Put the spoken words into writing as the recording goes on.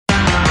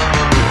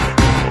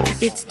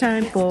It's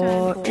time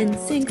for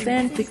NSYNC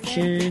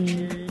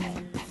fanfiction.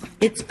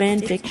 It's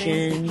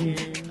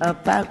fanfiction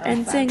about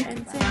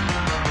NSYNC.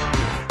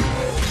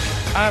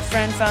 Our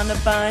friend found a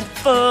bind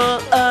full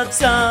of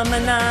some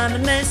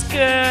anonymous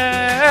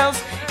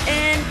girls.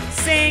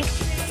 NSYNC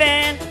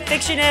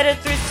fanfiction at a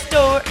thrift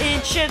store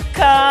in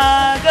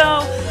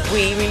Chicago.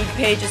 We read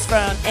pages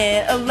from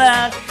it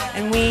aloud,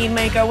 and we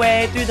make our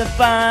way through the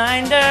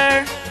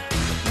binder.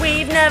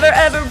 We've never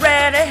ever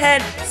read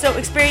ahead, so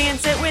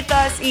experience it with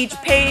us, each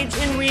page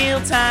in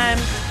real time.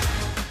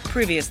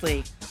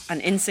 Previously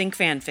on NSYNC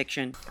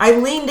fanfiction. I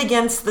leaned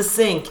against the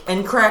sink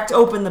and cracked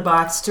open the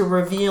box to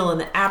reveal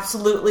an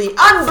absolutely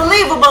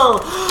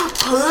unbelievable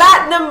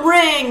platinum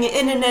ring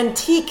in an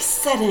antique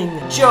setting.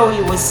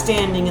 Joey was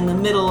standing in the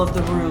middle of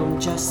the room,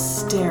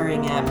 just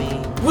staring at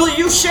me. Will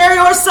you share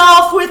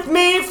yourself with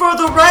me for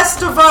the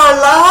rest of our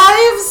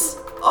lives?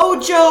 Oh,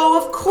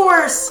 Joe, of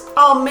course.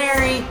 I'll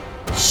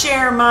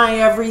share my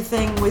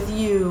everything with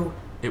you.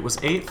 It was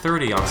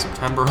 8:30 on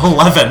September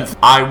 11th.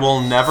 I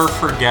will never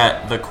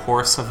forget the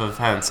course of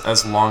events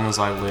as long as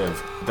I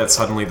live. That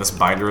suddenly this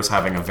binder is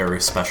having a very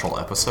special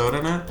episode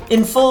in it.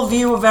 In full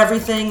view of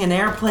everything, an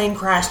airplane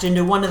crashed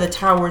into one of the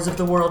towers of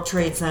the World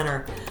Trade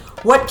Center.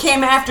 What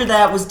came after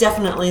that was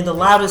definitely the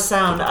loudest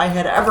sound I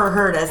had ever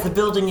heard as the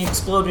building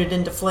exploded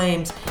into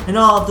flames and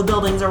all of the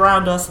buildings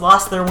around us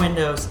lost their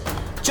windows.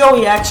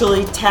 Joey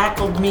actually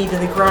tackled me to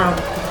the ground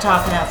with the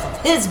top half of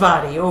his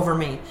body over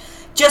me.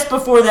 Just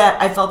before that,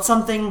 I felt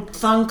something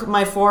thunk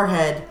my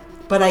forehead,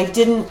 but I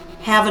didn't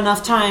have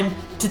enough time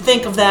to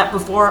think of that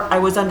before I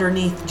was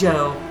underneath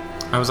Joe.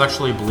 I was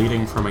actually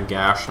bleeding from a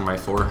gash in my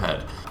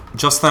forehead.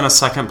 Just then a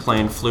second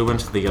plane flew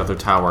into the other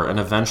tower and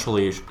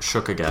eventually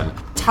shook again.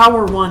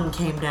 Tower 1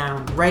 came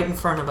down right in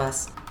front of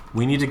us.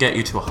 We need to get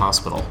you to a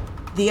hospital.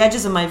 The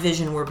edges of my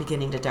vision were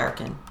beginning to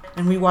darken,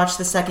 and we watched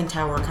the second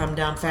tower come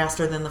down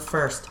faster than the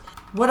first.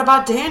 What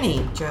about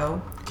Danny,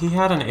 Joe? He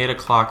had an 8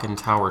 o'clock in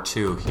Tower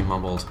 2, he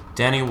mumbled.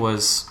 Danny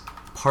was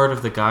part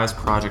of the guy's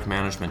project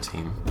management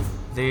team.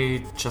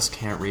 They just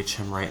can't reach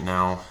him right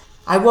now.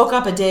 I woke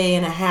up a day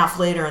and a half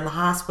later in the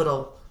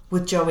hospital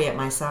with Joey at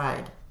my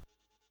side.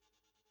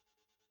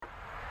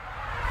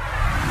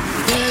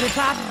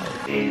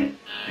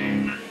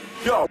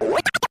 Yo.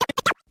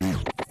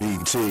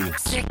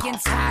 Sick and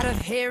tired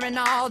of hearing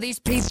all these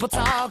people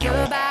talk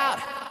about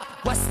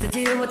what's the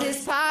deal with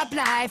this pop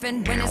life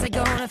and when is it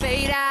gonna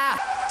fade out?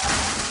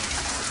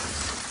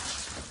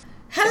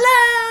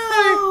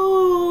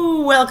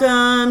 Hello!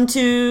 Welcome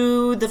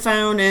to the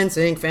Found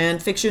NSYNC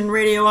Fanfiction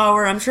Radio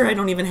Hour. I'm sure I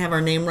don't even have our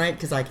name right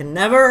because I can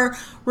never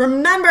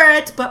remember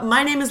it, but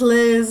my name is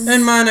Liz.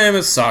 And my name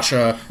is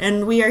Sasha.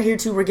 And we are here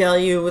to regale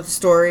you with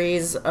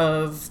stories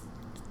of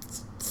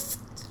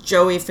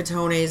Joey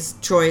Fatone's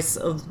choice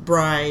of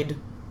bride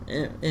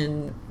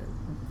in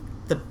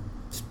the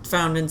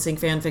Found NSYNC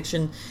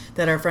fanfiction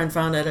that our friend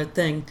found at a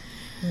thing.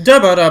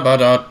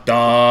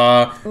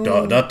 Da-ba-da-ba-da-da,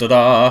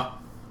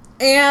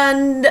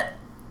 And,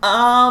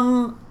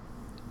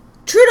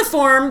 true to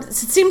form, it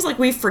seems like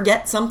we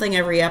forget something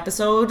every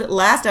episode.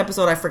 Last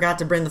episode, I forgot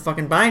to bring the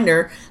fucking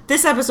binder.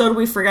 This episode,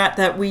 we forgot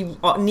that we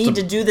need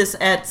to do this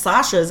at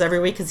Sasha's every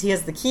week because he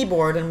has the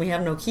keyboard and we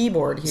have no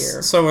keyboard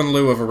here. So in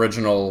lieu of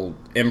original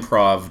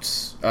improv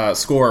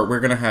score, we're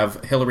going to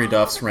have Hilary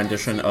Duff's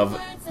rendition of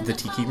The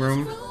Tiki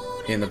Room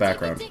in the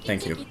background.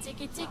 Thank you.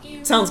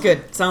 Sounds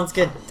good.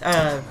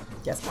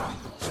 Yes.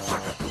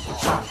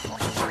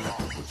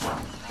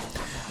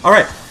 All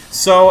right.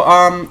 So,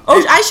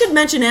 I should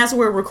mention as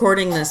we're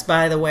recording this,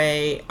 by the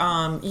way,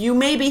 you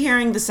may be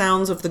hearing the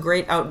sounds of the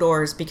great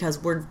outdoors because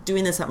we're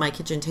doing this at my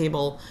kitchen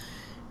table,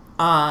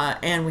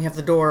 and we have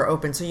the door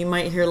open, so you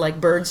might hear like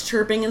birds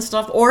chirping and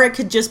stuff, or it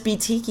could just be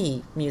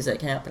tiki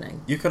music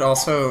happening. You could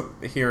also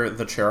hear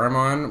the chair I'm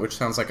on, which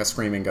sounds like a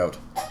screaming goat.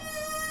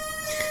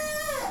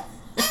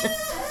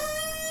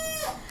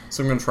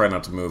 So I'm going to try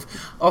not to move.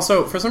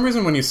 Also, for some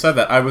reason when you said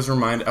that, I was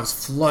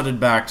flooded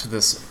back to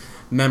this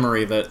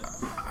memory that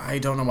I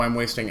don't know why I'm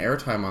wasting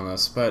airtime on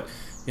this, but,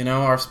 you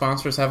know, our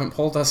sponsors haven't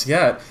pulled us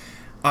yet.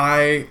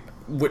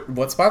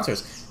 What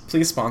sponsors?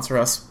 Please sponsor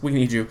us. We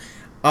need you.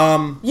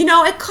 You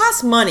know, it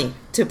costs money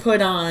to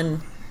put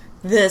on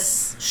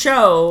this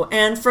show,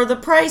 and for the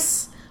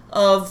price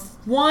of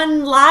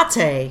one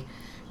latte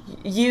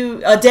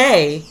a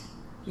day,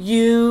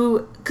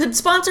 you could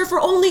sponsor for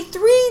only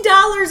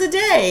 $3 a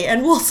day,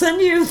 and we'll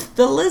send you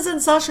the Liz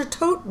and Sasha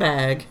tote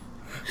bag.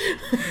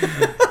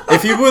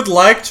 If you would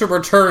like to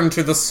return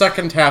to the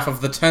second half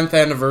of the 10th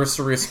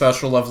anniversary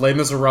special of Les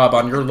Miserables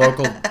on your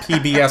local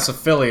PBS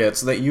affiliates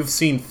that you've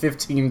seen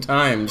 15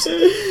 times,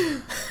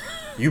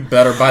 you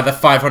better buy the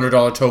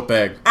 $500 tote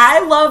bag. I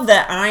love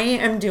that I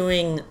am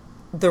doing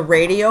the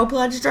radio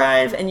pledge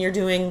drive and you're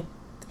doing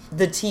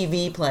the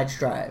TV pledge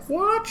drive.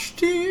 Watch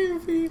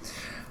TV.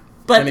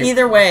 But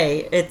either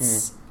way,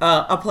 it's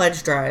a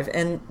pledge drive.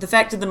 And the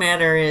fact of the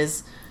matter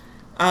is,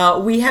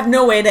 we have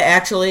no way to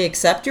actually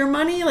accept your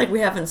money. Like,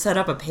 we haven't set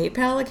up a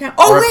PayPal account.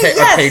 Oh, or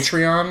yes! A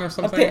Patreon or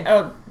something?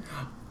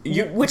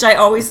 Which I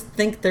always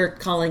think they're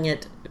calling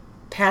it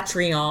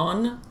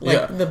Patreon,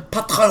 the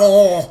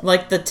Patreon.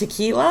 like the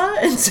tequila.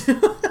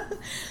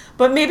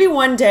 But maybe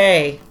one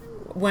day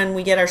when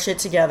we get our shit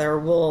together,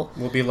 we'll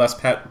be less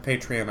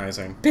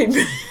patronizing.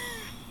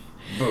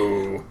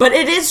 Boo. But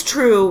it is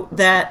true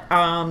that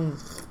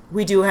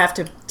we do have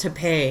to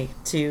pay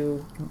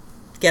to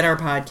get our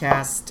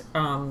podcast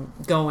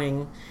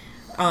going.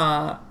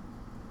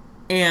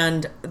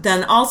 And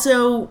then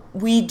also,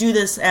 we do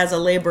this as a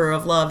labor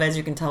of love, as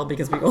you can tell,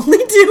 because we only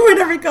do it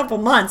every couple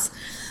months.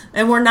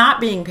 And we're not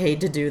being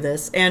paid to do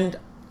this. And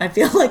I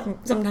feel like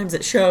sometimes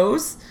it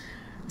shows.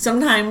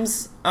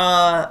 Sometimes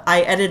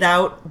I edit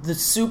out the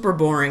super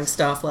boring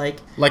stuff,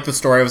 like the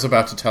story I was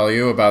about to tell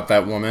you about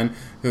that woman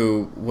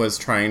who was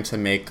trying to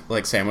make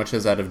like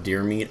sandwiches out of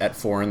deer meat at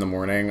 4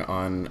 a.m.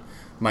 on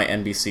my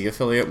NBC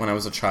affiliate when I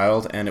was a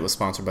child, and it was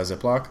sponsored by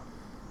Ziploc.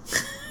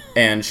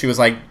 And she was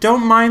like,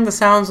 "Don't mind the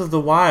sounds of the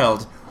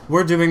wild.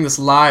 We're doing this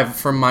live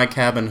from my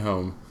cabin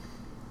home."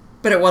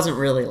 But it wasn't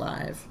really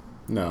live.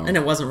 No. And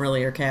it wasn't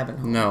really your cabin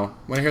home. No.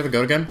 Want to hear the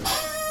goat again?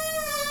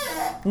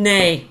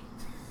 Neigh.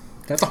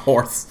 That's a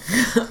horse.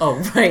 Oh,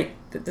 right.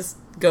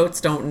 Goats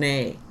don't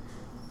neigh.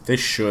 They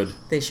should.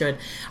 They should.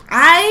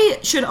 I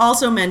should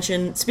also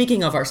mention,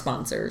 speaking of our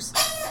sponsors,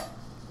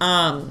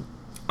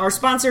 our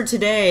sponsor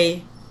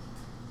today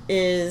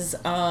is...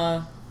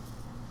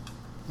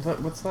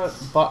 What's that?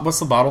 What's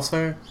the bottle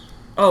say?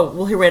 Oh,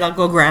 well, here, wait, I'll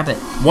go grab it.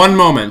 One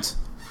moment.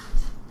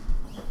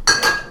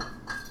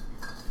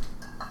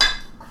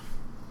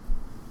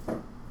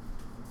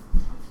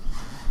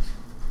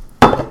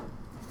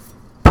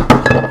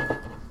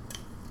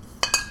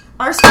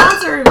 Our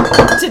sponsor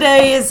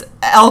today is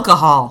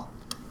alcohol.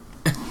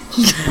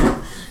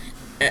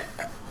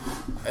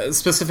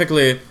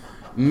 Specifically,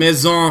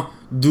 Maison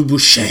du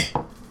Boucher,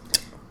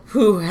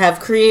 who have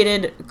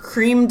created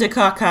creme de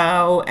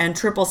cacao and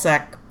triple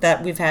sec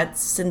that we've had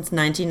since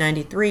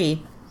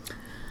 1993.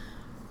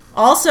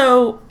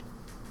 Also,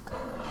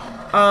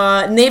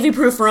 Navy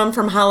Proof rum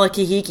from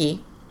Halakihiki,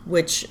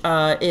 which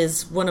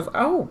is one of...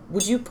 Oh,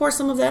 would you pour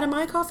some of that in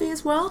my coffee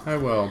as well? I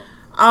will.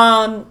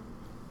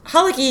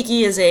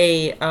 Halakihiki is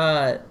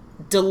a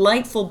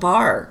delightful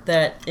bar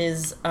that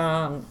is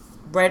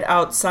right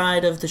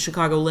outside of the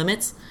Chicago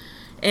limits.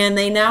 And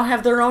they now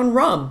have their own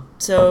rum.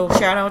 So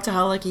shout out to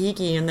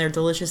Halakihiki and their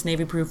delicious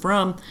Navy Proof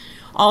rum.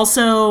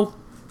 Also,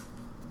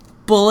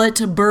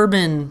 Bullet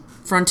Bourbon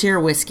Frontier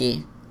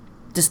Whiskey,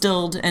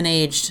 distilled and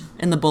aged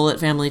in the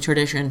Bullet family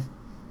tradition.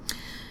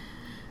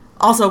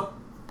 Also,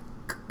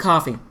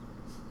 coffee.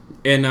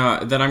 And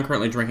that I'm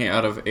currently drinking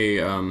out of a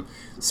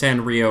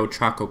Sanrio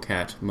Choco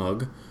Cat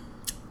mug.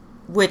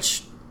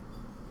 Which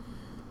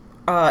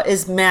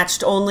is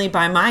matched only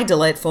by my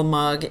delightful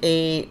mug,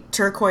 a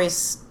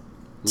turquoise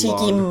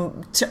tiki.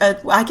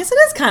 I guess it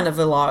is kind of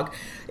a log.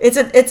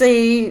 It's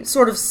a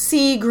sort of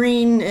sea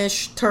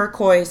greenish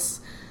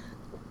turquoise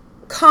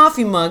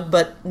coffee mug,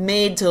 but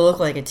made to look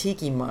like a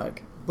tiki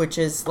mug, which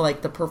is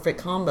like the perfect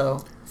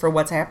combo for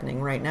what's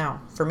happening right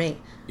now for me.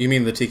 You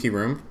mean the tiki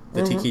room?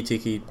 The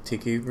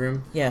tiki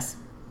room? Yes.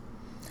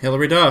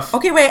 Hillary Duff.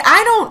 Okay, wait.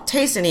 I don't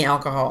taste any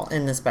alcohol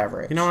in this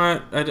beverage. You know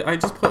what? I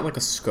just put like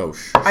a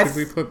skosh. Should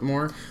we put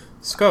more?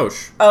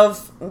 Skosh.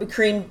 Of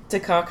cream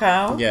de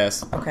cacao?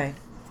 Yes. Okay.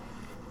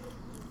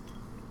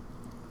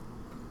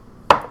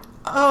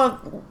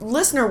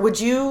 Listener, would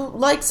you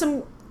like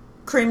some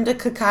creme de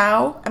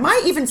cacao? Am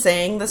I even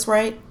saying this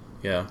right?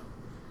 Yeah.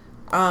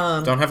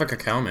 Don't have a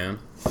cacao, man.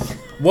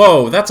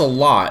 Whoa, that's a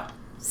lot.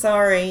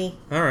 Sorry.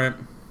 All right.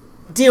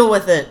 Deal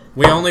with it.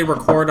 We only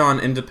record on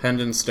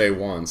Independence Day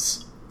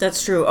once.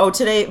 That's true. Oh,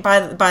 today,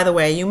 by the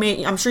way,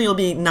 I'm sure you'll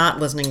be not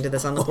listening to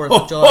this on the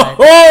 4th of July.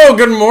 Oh,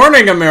 good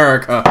morning,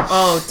 America.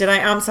 Oh,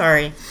 I'm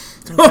sorry.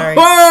 I'm sorry.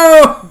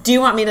 Do you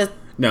want me to...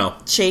 No.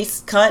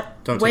 Cut?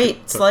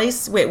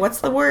 Slice? Wait,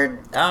 what's the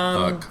word?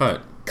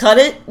 Cut. Cut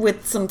it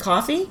with some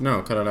coffee?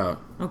 No, cut it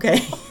out.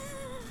 Okay.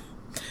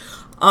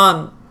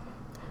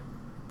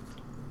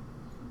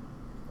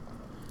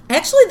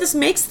 Actually, this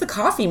makes the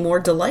coffee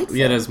more delightful.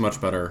 Yeah, it is much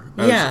better.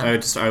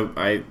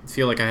 I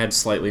feel like I had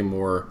slightly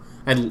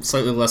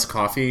less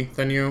coffee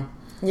than you.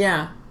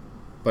 Yeah.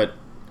 But...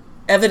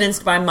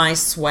 Evidenced by my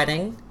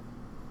sweating.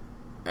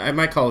 I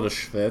might call it a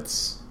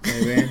schwitz,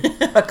 maybe.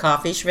 A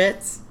coffee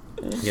schwitz.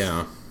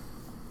 Yeah.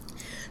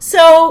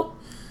 So,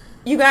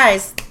 you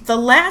guys, the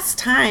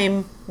last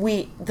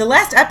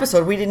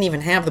episode, we didn't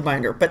even have the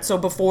binder. But so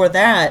before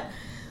that,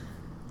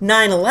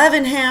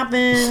 9/11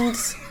 happened.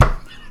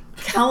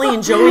 Kelly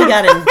and Joey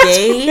got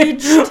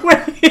engaged.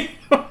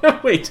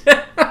 Wait.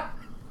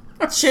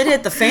 Shit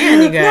hit the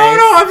fan, you guys.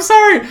 No, I'm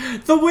sorry.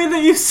 The way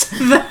that you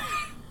said that.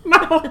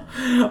 No.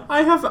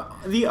 I have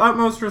the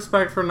utmost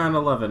respect for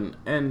 9/11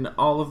 and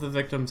all of the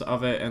victims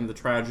of it and the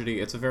tragedy.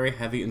 It's a very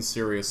heavy and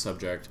serious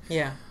subject.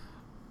 Yeah.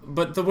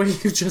 But the way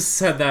you just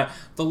said that,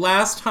 the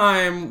last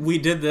time we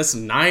did this,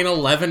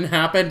 9/11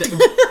 happened.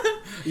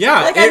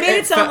 Yeah. I made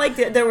it sound like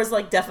there was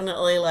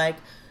definitely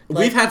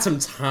we've had some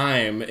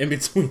time in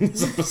between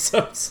these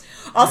episodes.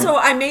 Also,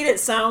 I made it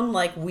sound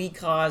like we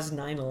caused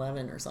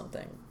 9/11 or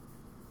something.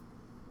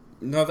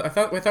 No, I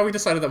thought we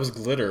decided that was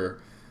glitter.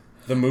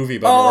 The movie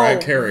by Mariah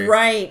Carey.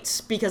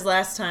 Right, because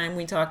last time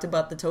we talked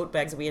about the tote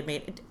bags that we had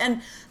made.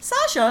 And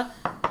Sasha,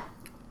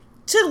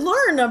 to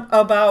learn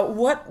about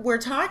what we're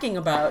talking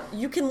about,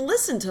 you can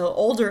listen to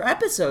older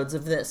episodes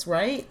of this,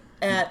 right?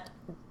 At,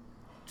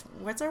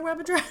 what's our web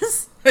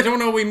address? I don't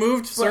know, we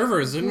moved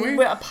servers, didn't we?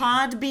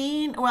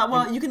 Podbean.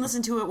 Well, you can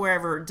listen to it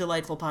wherever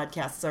delightful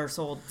podcasts are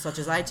sold, such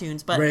as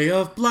iTunes. But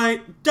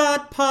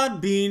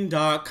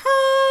rayofblight.podbean.com.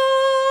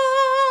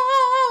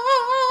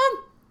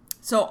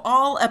 So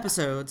all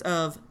episodes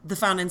of the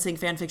Found NSYNC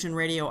Fanfiction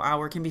Radio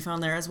Hour can be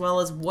found there, as well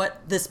as what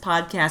this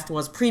podcast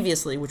was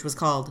previously, which was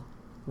called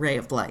Ray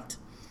of Blight.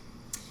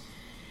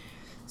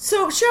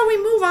 So shall we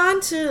move on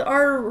to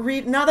our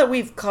now that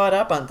we've caught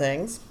up on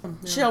things?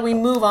 Shall we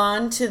move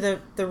on to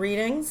the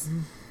readings?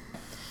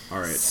 All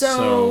right.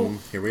 So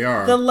here we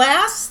are. The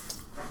last.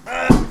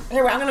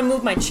 Here, I'm going to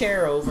move my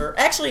chair over.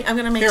 Actually, I'm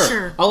going to make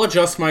sure. I'll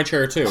adjust my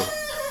chair too.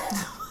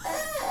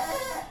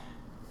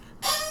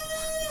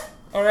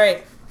 All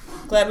right.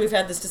 Glad we've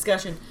had this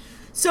discussion.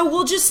 So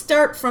we'll just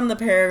start from the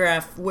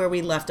paragraph where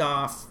we left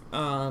off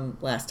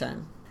last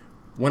time.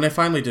 When I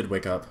finally did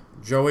wake up,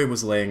 Joey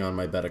was laying on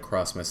my bed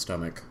across my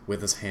stomach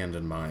with his hand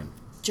in mine.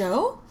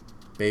 Joe?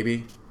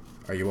 Baby,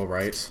 are you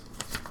alright?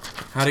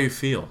 How do you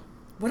feel?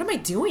 What am I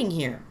doing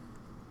here?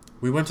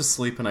 We went to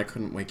sleep and I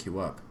couldn't wake you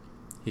up.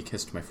 He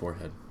kissed my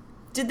forehead.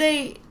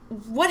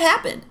 What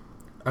happened?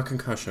 A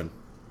concussion.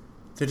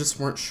 They just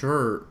weren't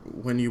sure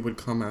when you would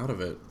come out of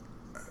it.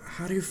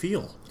 How do you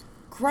feel?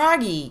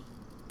 Groggy,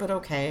 but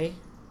okay.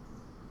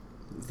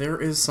 There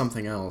is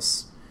something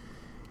else.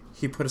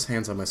 He put his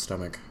hands on my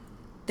stomach.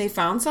 They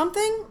found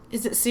something?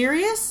 Is it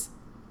serious?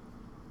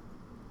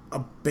 A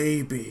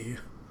baby.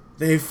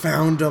 They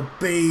found a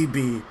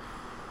baby.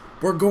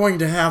 We're going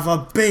to have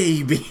a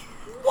baby.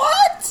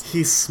 What?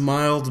 He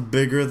smiled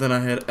bigger than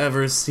I had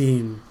ever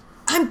seen.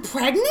 I'm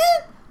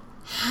pregnant?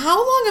 How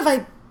long have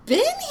I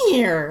been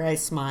here? I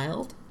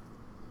smiled.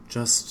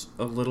 Just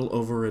a little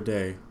over a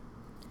day.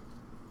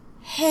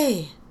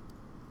 Hey,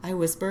 I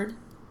whispered.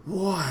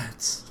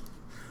 What?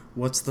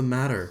 What's the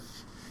matter?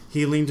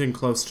 He leaned in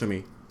close to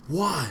me.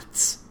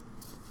 What?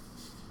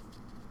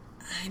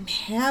 I'm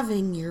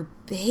having your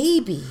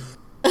baby.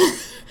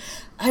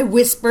 I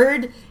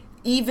whispered,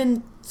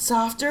 even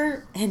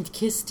softer, and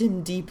kissed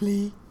him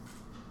deeply.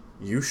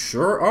 You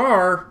sure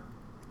are.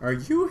 Are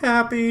you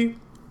happy?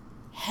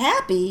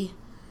 Happy?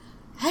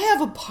 I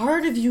have a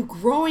part of you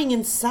growing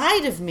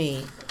inside of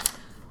me.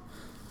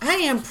 I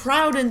am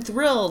proud and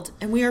thrilled,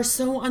 and we are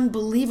so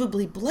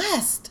unbelievably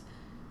blessed.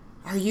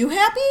 Are you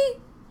happy?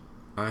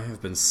 I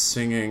have been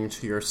singing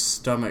to your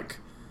stomach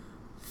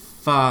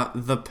for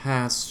the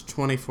past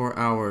 24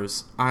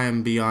 hours. I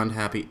am beyond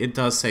happy. It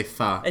does say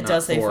fa. It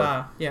does say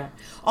fa, yeah.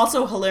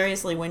 Also,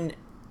 hilariously, when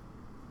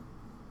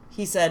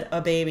he said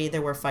a baby,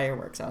 there were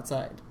fireworks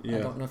outside. Yeah. I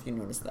don't know if you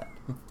noticed that,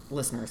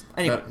 listeners.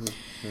 Anyway,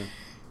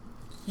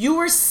 You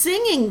were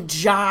singing,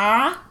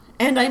 Ja,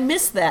 and I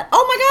missed that.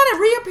 Oh my god, a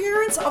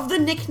reappearance of the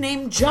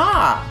nickname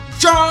Ja.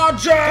 Ja,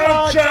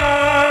 Ja,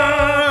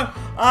 Ja!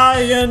 I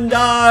and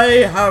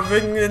I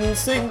having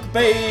NSYNC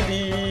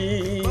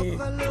baby.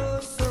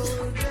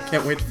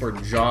 Can't wait for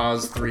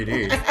Jaws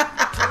 3D.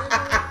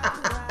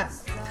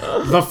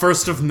 The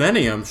first of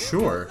many, I'm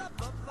sure.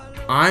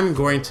 I'm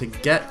going to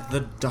get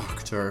the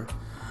doctor.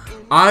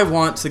 I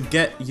want to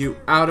get you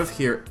out of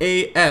here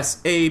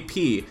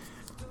ASAP.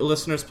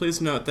 Listeners,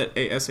 please note that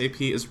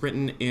ASAP is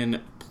written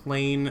in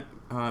plain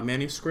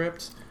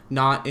manuscript,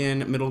 not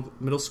in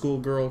middle school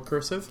girl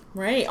cursive.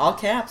 Right, all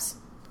caps.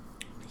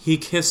 He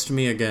kissed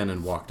me again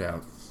and walked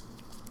out.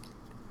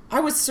 I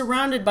was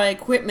surrounded by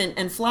equipment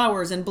and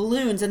flowers and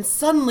balloons and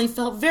suddenly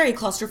felt very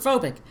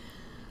claustrophobic.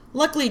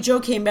 Luckily, Joe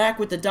came back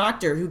with the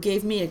doctor, who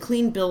gave me a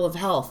clean bill of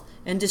health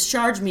and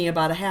discharged me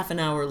about a half an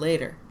hour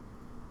later.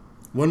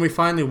 When we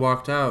finally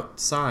walked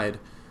outside,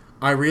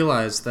 I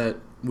realized that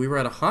we were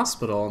at a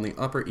hospital on the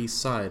Upper East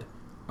Side.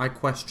 I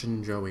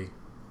questioned Joey.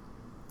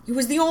 It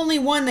was the only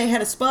one they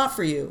had a spot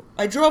for you.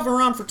 I drove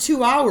around for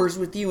 2 hours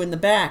with you in the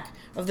back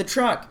of the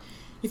truck.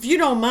 If you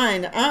don't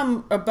mind,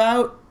 I'm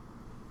about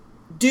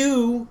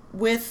done.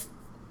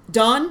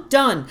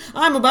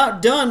 I'm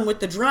about done with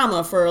the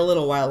drama for a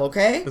little while,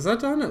 okay? Is that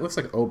done? It looks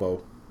like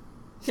oboe.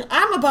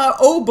 I'm about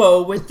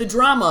oboe with the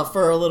drama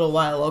for a little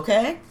while,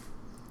 okay?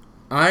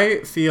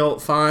 I feel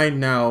fine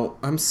now.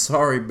 I'm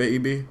sorry,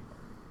 baby.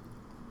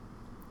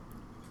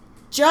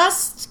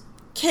 Just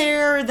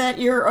care that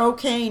you're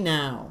okay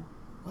now.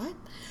 What?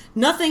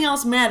 Nothing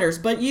else matters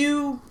but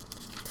you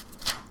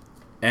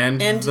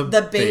and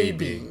the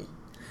baby.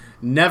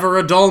 Never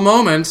a dull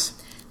moment.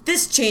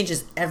 This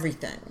changes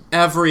everything.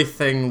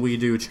 Everything we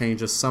do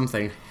changes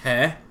something.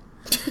 Heh?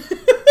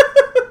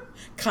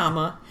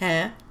 Comma,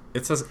 heh?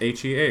 It says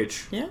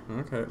H-E-H. Yeah.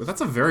 Okay. Well,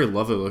 that's a very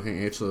lovely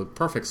looking H. A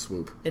perfect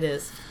swoop. It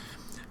is.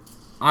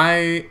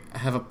 I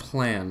have a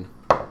plan.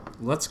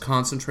 Let's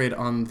concentrate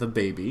on the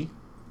baby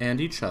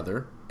and each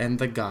other and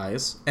the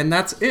guys. And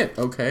that's it,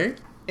 okay?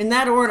 In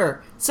that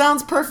order.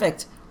 Sounds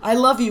perfect. I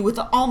love you with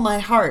all my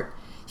heart.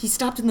 He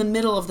stopped in the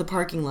middle of the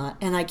parking lot,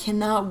 and I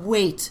cannot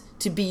wait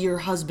to be your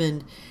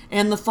husband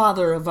and the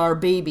father of our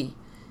baby.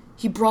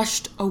 He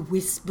brushed a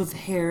wisp of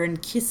hair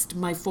and kissed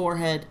my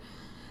forehead.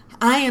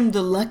 I am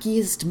the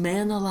luckiest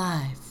man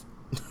alive.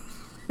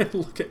 I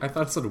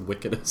thought it said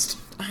wickedest.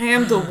 I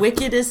am the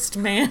wickedest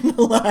man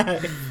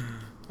alive.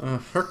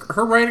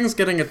 Her writing's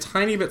getting a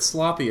tiny bit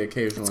sloppy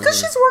occasionally. It's because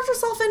she's worked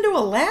herself into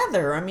a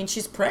lather. I mean,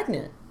 she's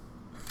pregnant.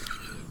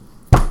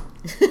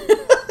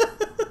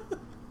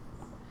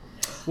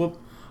 Well,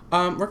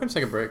 we're going to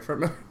take a break for a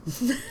minute.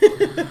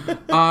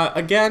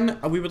 Again,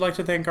 we would like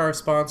to thank our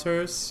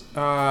sponsors.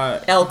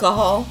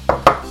 Alcohol.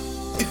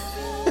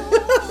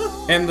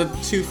 And the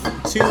two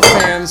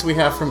fans we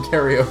have from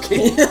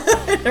karaoke.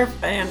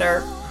 and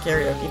our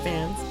karaoke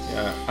fans.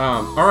 Yeah.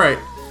 All right.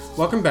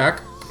 Welcome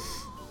back.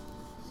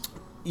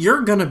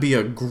 You're gonna be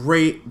a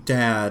great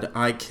dad.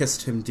 I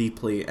kissed him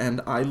deeply,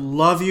 and I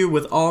love you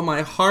with all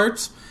my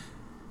heart.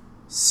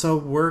 So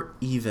we're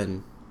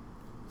even.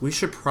 We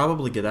should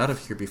probably get out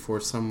of here before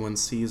someone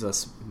sees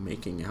us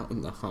making out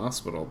in the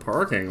hospital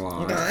parking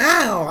lot.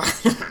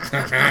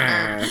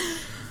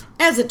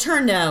 As it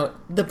turned out,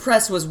 the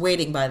press was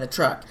waiting by the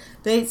truck.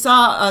 They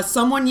saw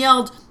someone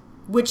yelled,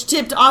 which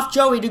tipped off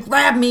Joey to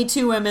grab me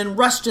to him and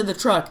rush to the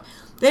truck.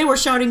 They were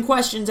shouting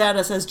questions at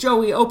us as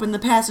Joey opened the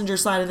passenger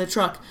side of the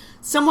truck.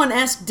 Someone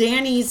asked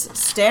Danny's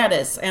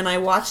status, and I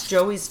watched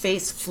Joey's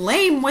face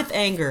flame with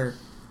anger.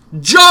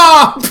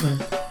 Jump!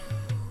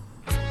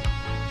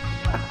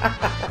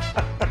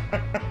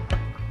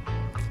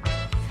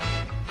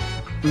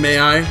 May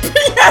I?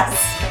 Yes!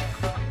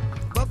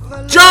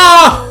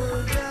 Jaw!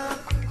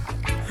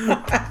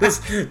 This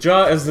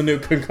jaw is the new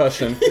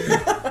concussion.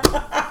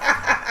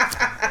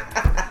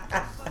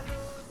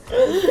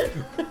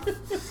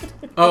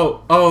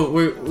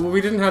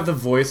 We didn't have the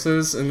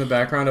voices in the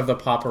background of the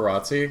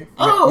paparazzi.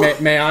 Oh.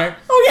 May I?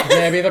 Oh, yes.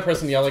 May I be the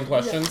person yelling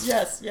questions?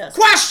 Yes.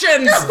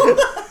 Questions!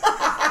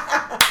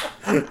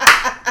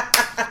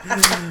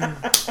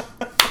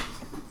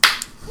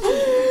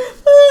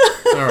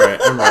 All right,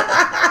 I'm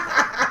right.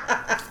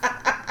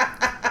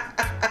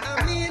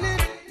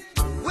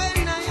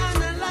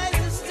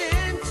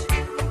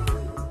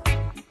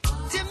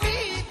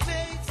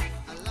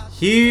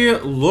 He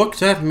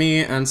looked at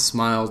me and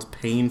smiled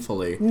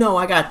painfully. No,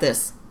 I got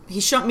this. He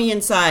shut me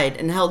inside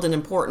and held an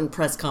important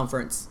press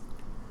conference.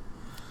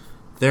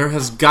 There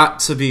has got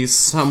to be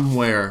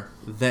somewhere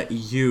that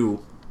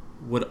you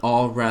would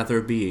all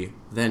rather be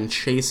than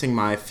chasing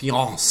my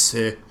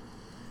fiancé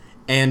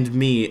and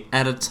me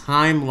at a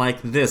time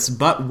like this,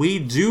 but we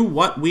do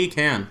what we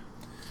can.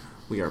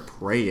 We are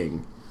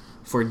praying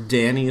for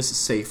Danny's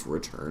safe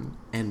return,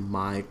 and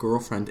my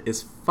girlfriend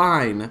is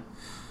fine.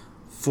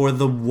 For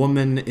the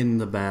woman in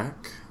the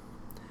back,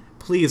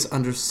 please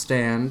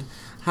understand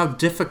how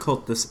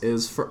difficult this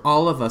is for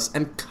all of us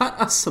and cut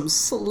us some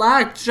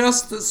slack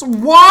just this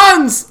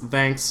once!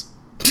 Thanks.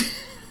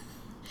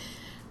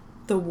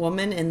 The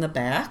woman in the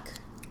back?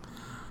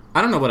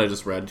 I don't know what I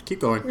just read.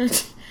 Keep going.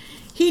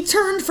 He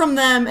turned from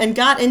them and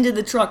got into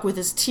the truck with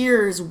his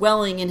tears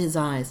welling in his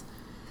eyes.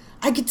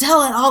 I could tell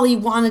that all he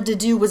wanted to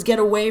do was get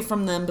away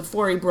from them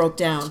before he broke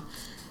down.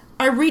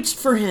 I reached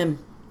for him,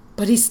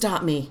 but he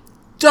stopped me.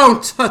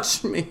 Don't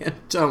touch me and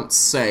don't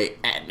say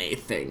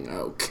anything,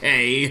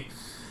 okay?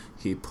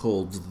 He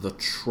pulled the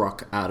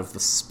truck out of the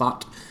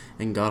spot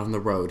and got on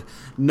the road.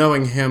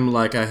 Knowing him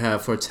like I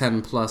have for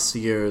 10 plus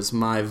years,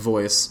 my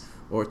voice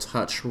or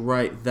touch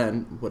right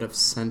then would have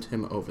sent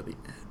him over the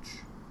edge.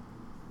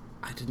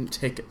 I didn't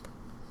take it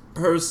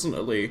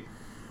personally.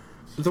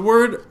 The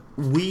word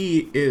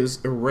 "we"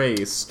 is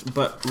erased,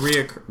 but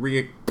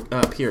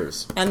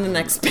reappears. On the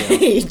next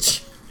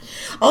page.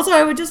 Also,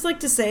 I would just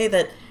like to say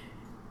that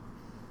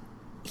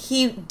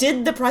he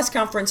did the press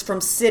conference from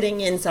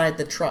sitting inside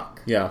the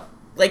truck. Yeah.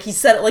 Like, he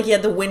said it like he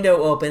had the window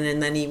open,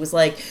 and then he was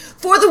like,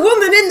 "For the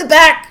woman in the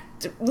back,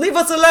 leave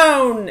us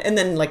alone!" And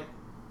then, like,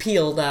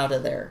 peeled out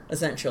of there,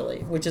 essentially.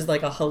 Which is,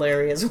 like, a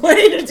hilarious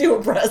way to do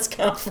a press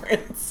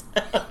conference.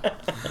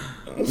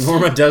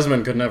 Norma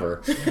Desmond could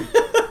never.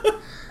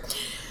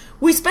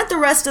 We spent the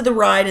rest of the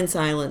ride in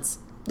silence.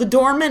 The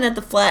doorman at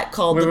the flat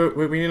called...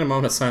 Wait, we need a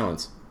moment of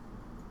silence.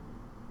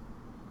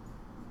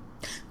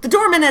 The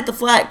doorman at the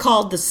flat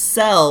called the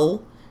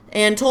cell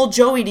and told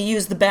Joey to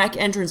use the back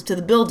entrance to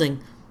the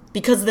building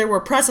because there were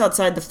press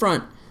outside the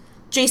front.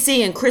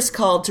 JC and Chris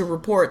called to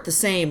report the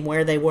same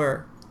where they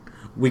were.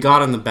 We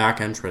got in the back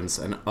entrance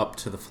and up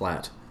to the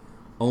flat.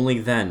 Only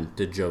then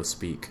did Joe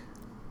speak.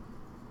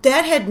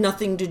 That had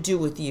nothing to do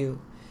with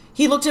you.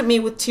 He looked at me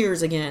with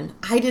tears again.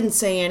 I didn't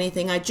say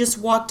anything. I just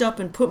walked up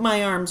and put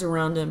my arms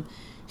around him.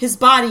 His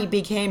body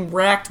became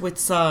racked with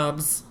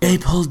sobs. They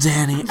pulled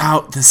Danny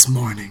out this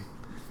morning,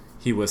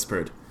 he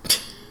whispered.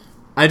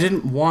 I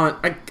didn't want...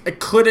 I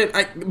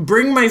couldn't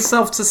bring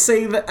myself to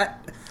say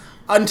that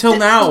until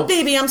now.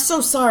 Baby, I'm so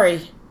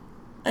sorry.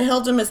 I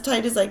held him as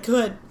tight as I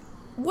could.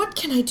 What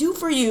can I do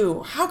for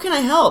you? How can I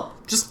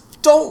help?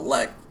 Just don't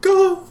let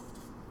go.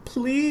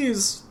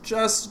 Please,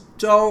 just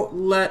don't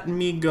let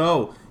me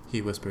go,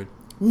 he whispered.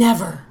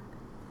 Never.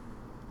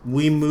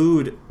 We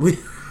moved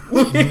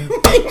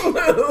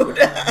mood.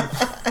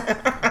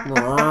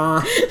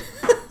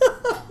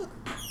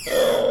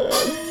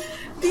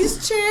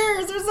 These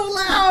chairs are so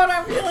loud.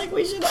 I feel like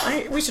we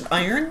should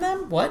iron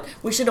them. What?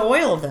 We should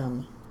oil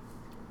them.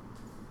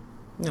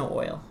 No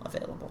oil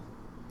available.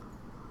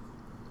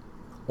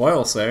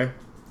 Oil, say.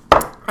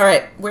 All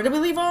right, where did we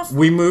leave off?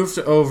 We moved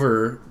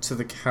over to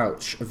the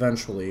couch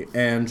eventually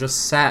and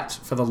just sat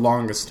for the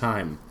longest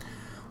time.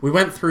 We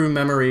went through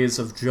memories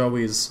of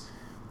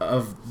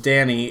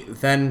Danny,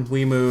 then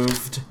we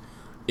moved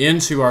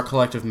into our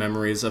collective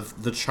memories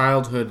of the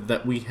childhood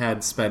that we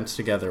had spent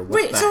together.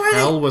 What the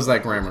hell was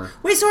that grammar?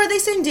 Wait, so are they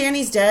saying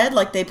Danny's dead?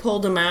 Like they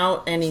pulled him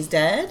out and he's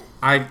dead?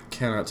 I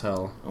cannot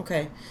tell.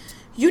 Okay.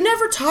 You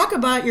never talk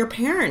about your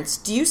parents.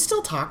 Do you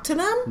still talk to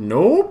them?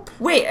 Nope.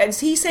 Wait, is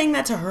he saying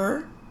that to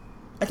her?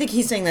 I think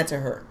he's saying that to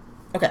her.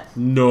 Okay.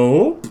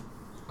 Nope.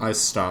 I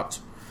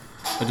stopped.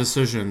 A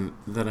decision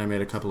that I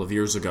made a couple of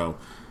years ago.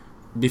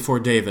 Before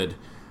David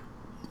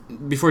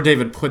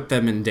put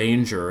them in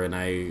danger and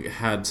I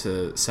had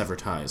to sever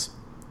ties.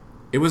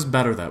 It was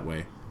better that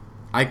way.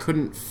 I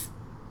couldn't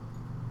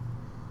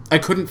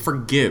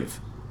forgive.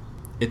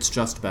 It's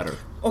just better.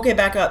 Okay,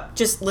 back up.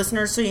 Just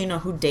listeners, so you know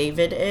who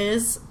David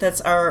is.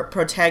 That's our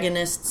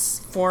protagonist's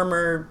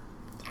former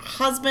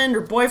husband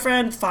or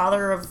boyfriend,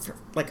 father of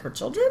like her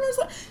children or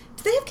something.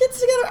 Do they have kids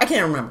together? I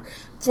can't remember.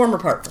 Former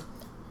partner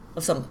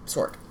of some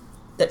sort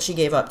that she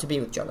gave up to be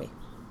with Joey.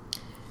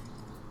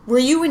 Were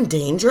you in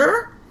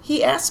danger?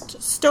 He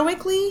asked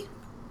stoically.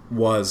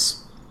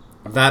 Was.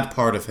 That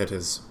part of it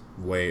is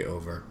way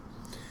over.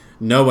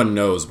 No one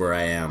knows where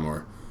I am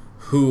or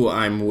who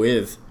I'm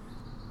with.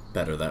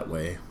 Better that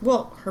way.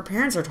 Well, her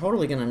parents are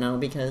totally going to know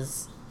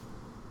because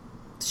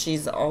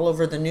she's all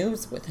over the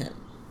news with him.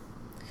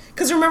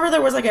 Because remember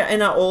there was like in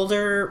an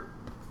older,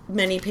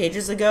 many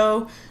pages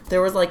ago,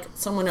 there was like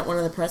someone at one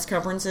of the press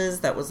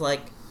conferences that was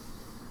like,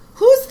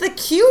 who's the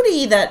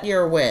cutie that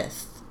you're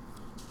with?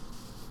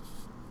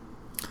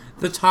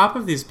 The top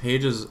of these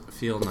pages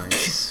feel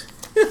nice.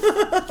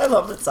 I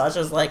love that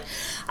Sasha's like,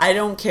 I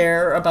don't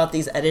care about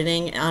these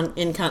editing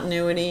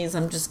incontinuities.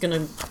 I'm just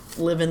going to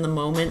live in the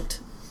moment.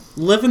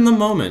 Live in the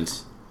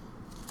moment.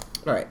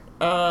 All right.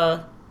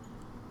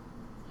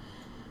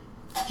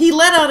 He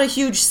let out a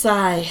huge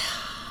sigh.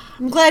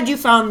 I'm glad you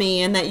found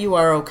me and that you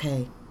are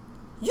okay.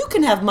 You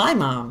can have my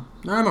mom.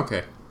 I'm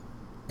okay.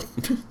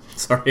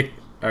 Sorry.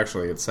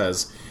 Actually, it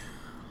says,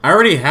 I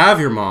already have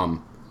your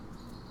mom.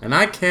 And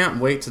I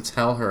can't wait to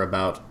tell her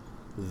about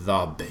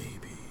the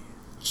baby.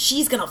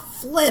 She's gonna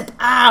flip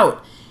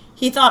out.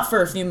 He thought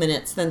for a few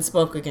minutes, then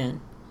spoke again.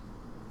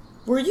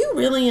 Were you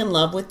really in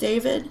love with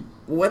David?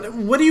 What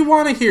do you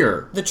want to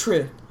hear? The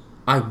truth.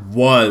 I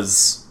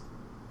was,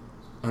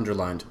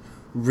 underlined,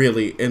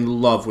 really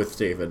in love with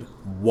David.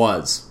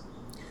 Was.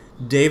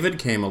 David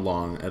came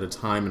along at a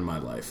time in my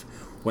life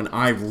when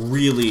I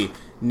really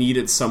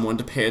needed someone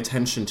to pay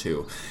attention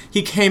to.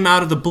 He came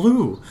out of the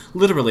blue,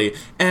 literally,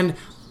 and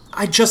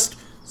I just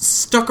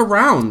stuck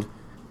around.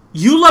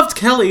 You loved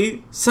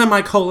Kelly,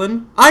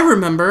 semicolon. I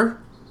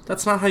remember.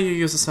 That's not how you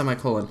use a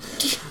semicolon.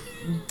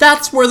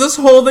 That's where this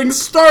whole thing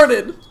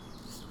started.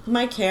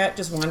 My cat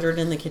just wandered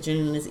in the kitchen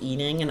and is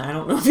eating, and I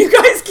don't know if you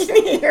guys can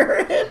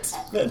hear it.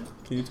 But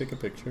can you take a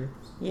picture?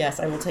 Yes,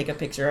 I will take a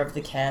picture of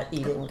the cat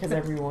eating, because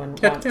everyone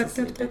wants to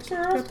see a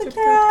picture of the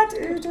cat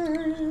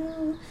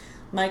eating.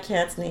 My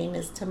cat's name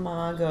is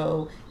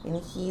Tamago,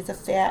 and he's a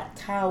fat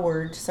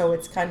coward, so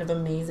it's kind of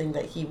amazing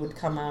that he would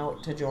come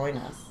out to join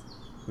us.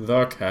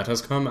 The cat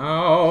has come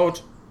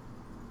out.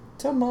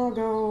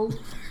 Tamago.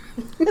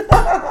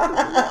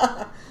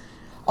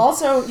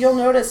 Also, you'll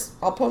notice,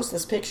 I'll post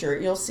this picture,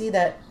 you'll see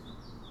that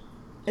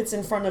it's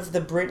in front of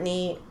the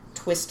Britney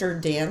Twister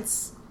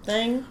dance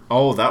thing.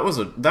 Oh,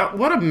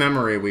 what a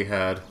memory we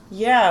had.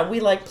 Yeah, we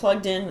like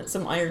plugged in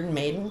some Iron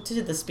Maiden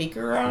to the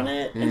speaker on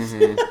it.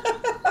 Mm-hmm.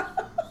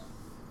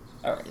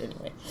 Alright,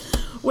 anyway.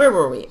 Where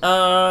were we?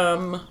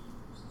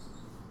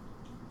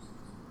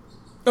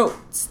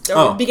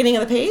 Beginning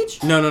of the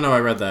page? No, I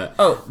read that.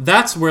 Oh.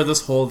 That's where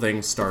this whole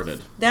thing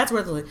started. That's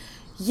where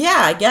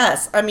yeah, I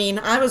guess. I mean,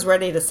 I was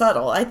ready to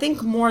settle. I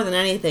think more than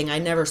anything, I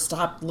never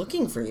stopped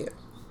looking for you.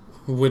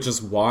 Which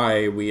is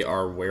why we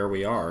are where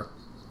we are.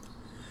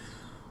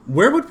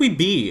 Where would we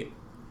be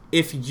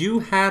if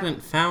you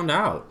hadn't found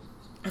out?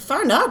 I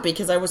found out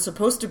because I was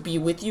supposed to be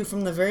with you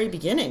from the very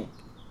beginning.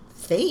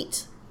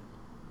 Fate.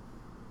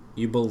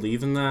 You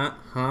believe in that,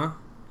 huh?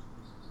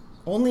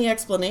 Only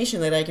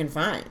explanation that I can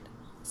find.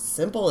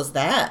 Simple as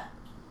that.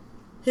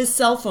 His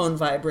cell phone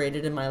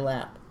vibrated in my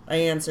lap. I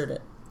answered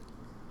it.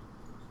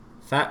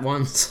 Fat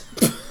ones.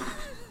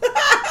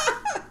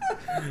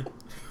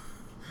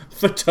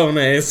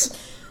 Photones.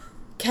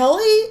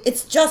 Kelly,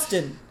 it's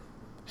Justin.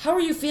 How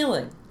are you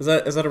feeling? Is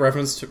that a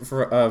reference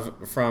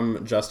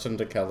from Justin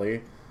to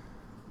Kelly?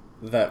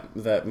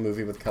 That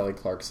movie with Kelly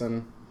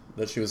Clarkson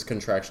that she was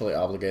contractually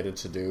obligated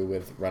to do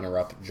with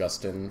runner-up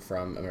Justin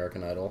from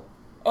American Idol.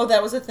 Oh,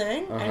 that was a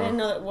thing? Uh-huh. I didn't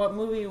know that. What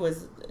movie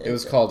was it? It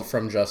was called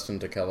From Justin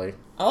to Kelly.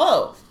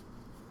 Oh.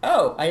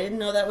 Oh, I didn't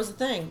know that was a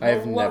thing.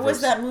 What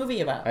was that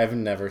movie about? I've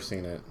never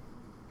seen it.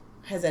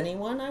 Has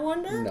anyone, I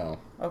wonder? No.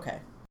 Okay.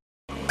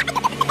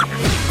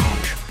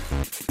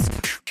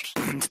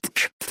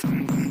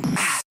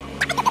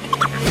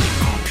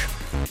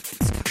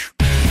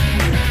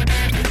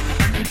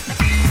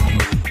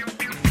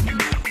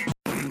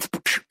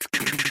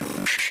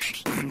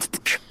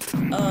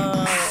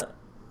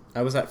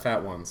 I was at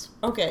Fat Ones.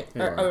 Okay.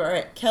 All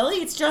right. Kelly,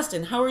 it's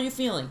Justin. How are you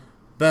feeling?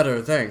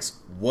 Better, thanks.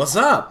 What's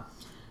up?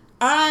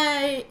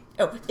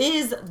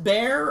 Is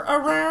Bear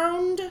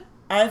around?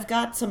 I've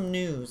got some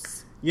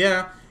news.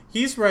 Yeah,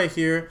 he's right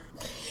here.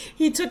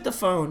 He took the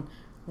phone.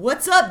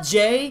 What's up,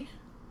 Jay?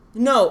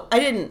 No, I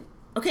didn't.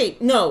 Okay,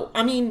 no.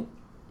 I mean,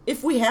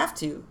 if we have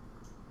to.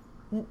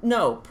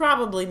 No,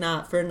 probably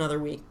not for another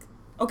week.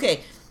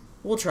 Okay,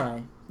 we'll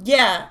try.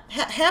 Yeah,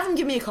 have him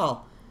give me a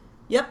call.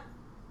 Yep.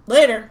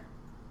 Later.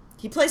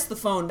 He placed the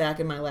phone back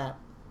in my lap.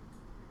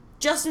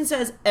 Justin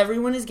says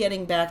everyone is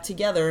getting back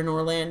together in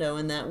Orlando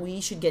and that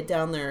we should get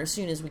down there as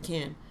soon as we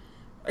can.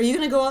 Are you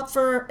going to go up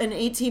for an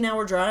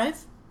 18-hour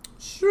drive?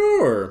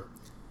 Sure.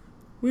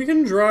 We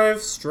can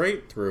drive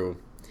straight through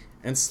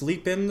and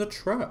sleep in the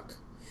truck.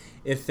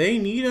 If they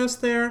need us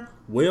there,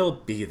 we'll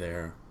be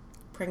there.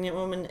 Pregnant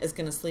woman is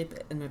going to sleep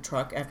in a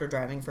truck after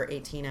driving for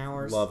 18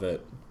 hours. Love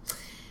it.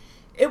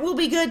 It will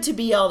be good to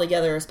be all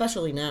together,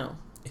 especially now.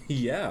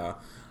 Yeah.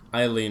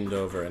 I leaned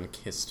over and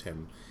kissed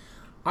him.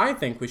 I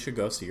think we should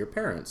go see your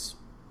parents.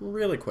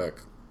 Really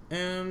quick.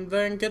 And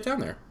then get down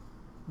there.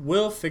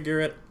 We'll figure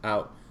it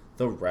out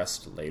the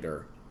rest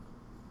later.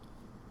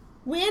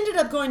 We ended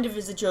up going to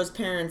visit Joe's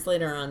parents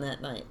later on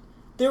that night.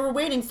 They were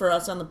waiting for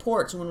us on the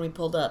porch when we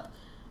pulled up.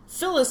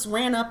 Phyllis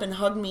ran up and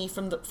hugged me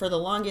for the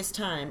longest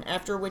time,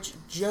 after which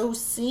Joe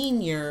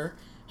Sr.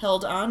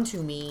 held on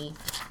to me.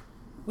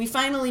 We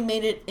finally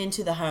made it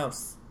into the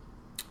house.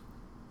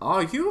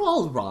 Are you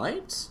all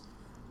right?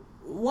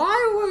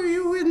 Why were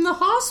you in the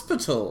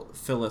hospital?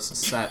 Phyllis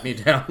sat me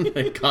down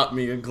and got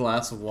me a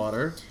glass of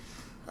water.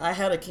 I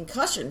had a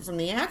concussion from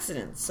the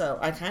accident, so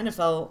I kind of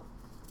fell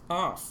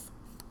off.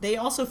 They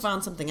also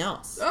found something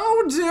else.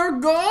 Oh, dear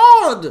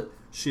God!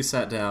 She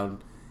sat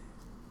down.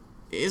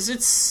 Is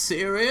it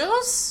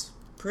serious?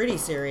 Pretty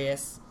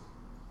serious.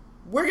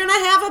 We're gonna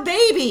have a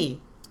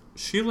baby!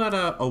 She let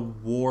out a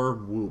war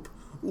whoop.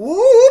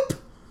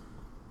 Whoop!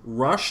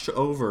 Rushed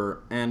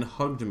over and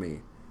hugged me.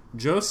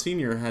 Joe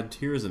Sr. had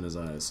tears in his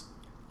eyes.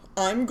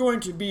 I'm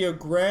going to be a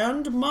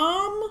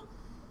grandmom?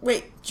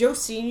 Wait, Joe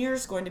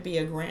Sr.'s going to be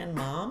a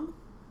grandmom?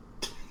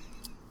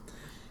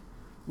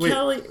 Wait,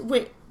 Kelly,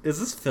 wait. Is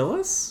this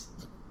Phyllis?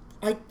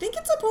 I think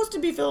it's supposed to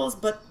be Phyllis,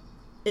 but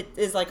it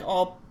is like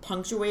all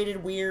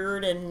punctuated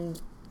weird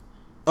and...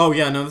 Oh,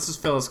 yeah, no, this is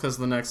Phyllis because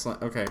the next line...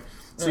 Okay.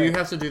 So right. You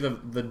have to do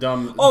the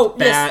dumb,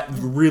 yes.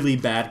 really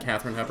bad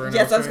Katharine Hepburn.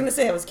 Yes, I was going to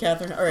say it was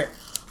Katharine. All right.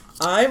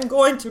 I'm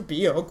going to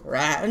be a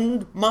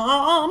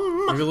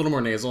grandmom. Maybe a little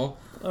more nasal.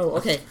 Oh,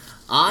 okay.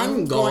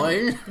 I'm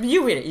going...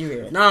 You read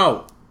it.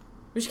 No.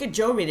 We should get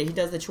Joe read it. He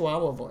does the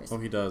Chihuahua voice. Oh,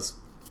 he does.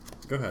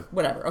 Go ahead.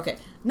 Whatever. Okay.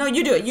 No,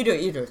 you do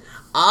it.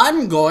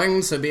 I'm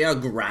going to be a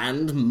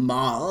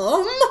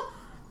grandmom.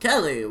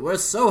 Kelly, we're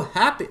so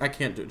happy... I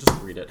can't do it.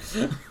 Just read it.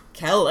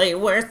 Kelly,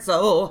 we're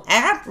so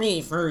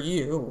happy for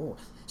you.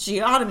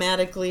 She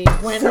automatically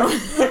went on...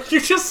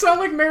 You just sound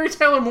like Mary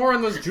Tyler Moore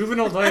in those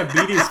juvenile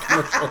diabetes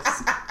commercials.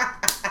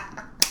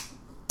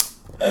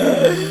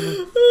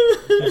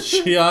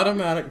 She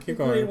automatically... Keep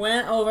going. We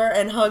went over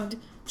and hugged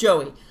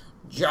Joey.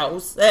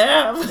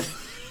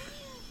 Joseph.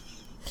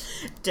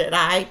 Did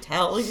I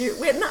tell you?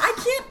 Wait, no,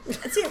 I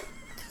can't... See,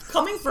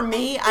 coming from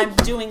me, I'm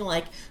doing,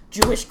 like,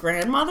 Jewish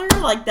grandmother.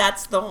 Like,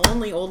 that's the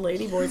only old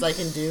lady voice I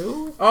can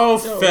do. Oh,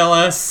 so.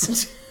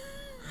 Phyllis.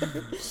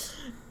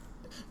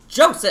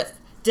 Joseph,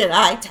 did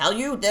I tell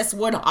you this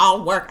would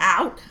all work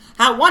out?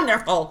 How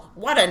wonderful.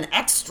 What an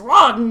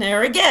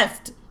extraordinary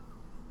gift.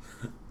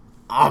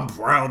 I'm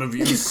proud of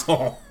you,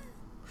 Saul.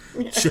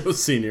 Joe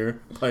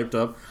Sr. piped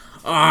up.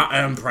 I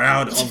am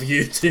proud of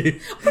you, too.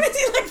 What is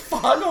he, like,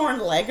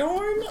 Foghorn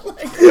Leghorn?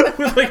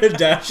 With, like, a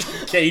dash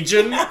of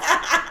Cajun.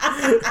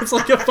 It's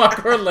like a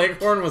Foghorn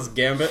Leghorn was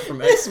Gambit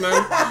from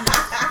X-Men.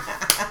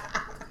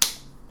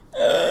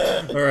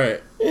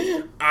 Alright.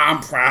 I'm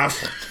proud.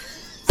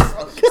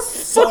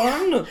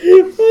 Son.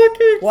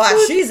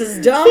 Wow, she's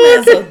as dumb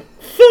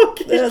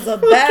as a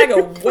bag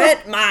of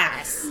wet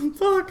mice.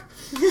 Fuck.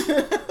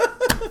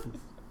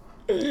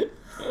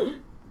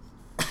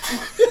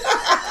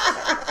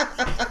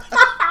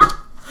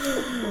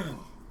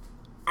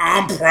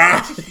 I'm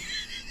proud.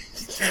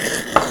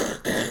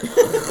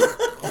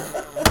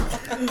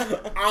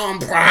 I'm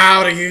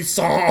proud of you,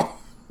 Saul.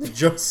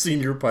 Joe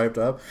Sr. piped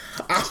up.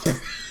 No. I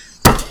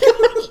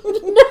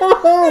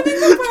think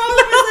the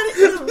problem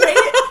is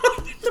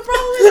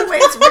the way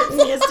it's written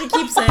is to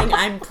keep saying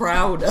I'm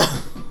proud of.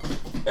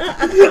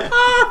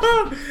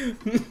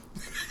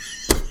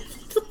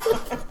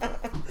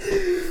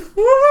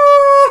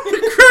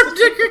 Crab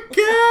digger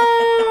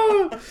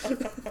cow!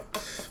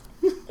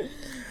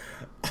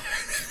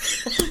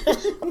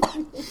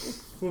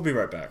 We'll be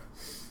right back.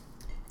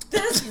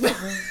 This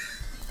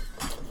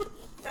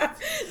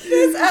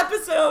This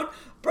episode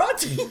brought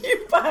to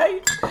you by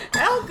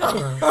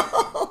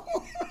alcohol.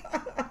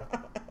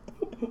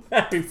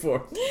 Happy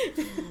 4th.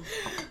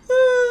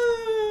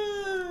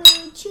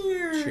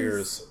 Cheers.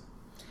 Cheers.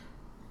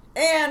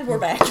 And we're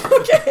back.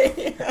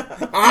 Okay.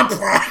 I'm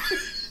proud.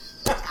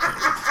 Wait,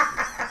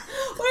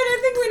 I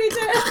think we need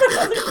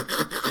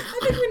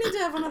to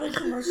have another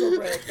commercial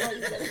break. While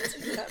you get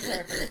into that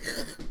there.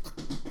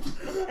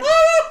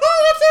 Oh,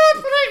 what's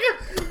happening?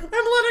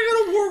 I'm letting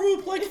out a war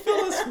whoop like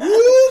Phyllis.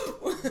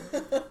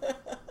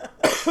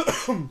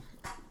 Whoop!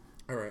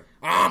 Alright.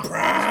 I'm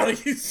proud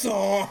of you,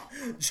 Saw.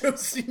 Joe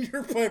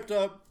Sr. piped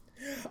up.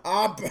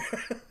 I'm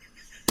proud.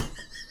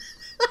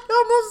 I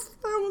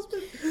almost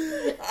did.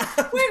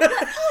 Wait,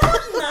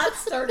 I'm not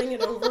starting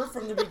it over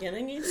from the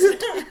beginning each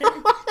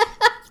time.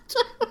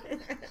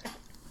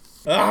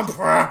 I'm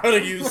proud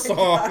of you,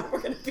 Saw. God,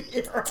 we're gonna be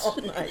here all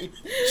night.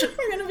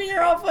 We're gonna be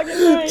here all fucking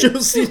night. Joe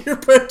Sr.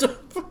 piped up.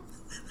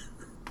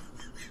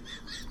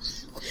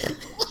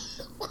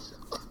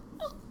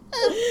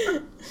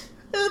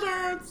 It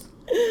hurts.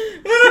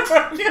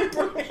 I can't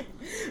breathe.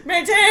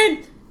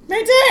 Maintain!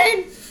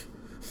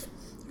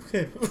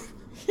 Okay.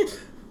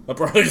 I'm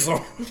proud of you, Saw.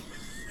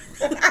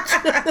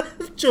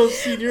 Joe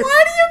Sr.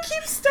 Why do you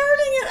keep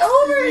starting it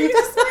over? You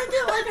just make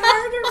it like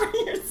harder for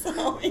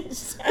yourself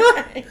each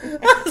time.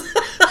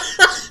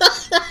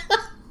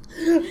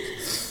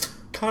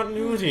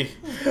 Continuity.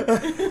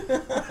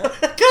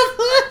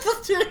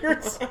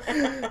 Tears.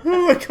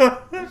 Oh my god.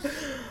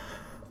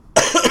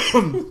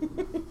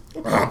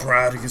 I'm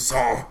proud of you,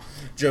 Saw.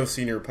 Joe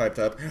Sr. piped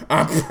up.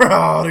 I'm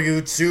proud of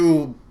you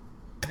too,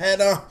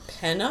 Penna.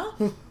 Penna?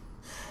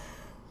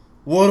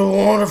 What a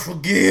wonderful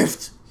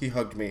gift. He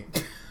hugged me.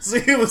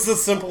 See, it was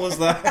as simple as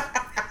that.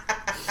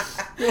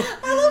 I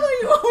love how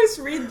you always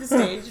read the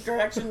stage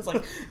directions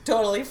like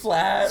totally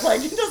flat.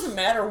 Like it doesn't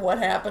matter what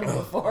happened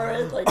before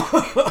it. Like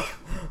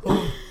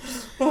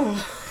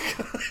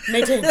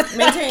maintain.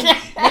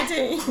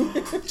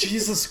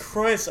 Jesus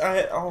Christ!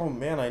 Oh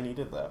man, I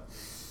needed that.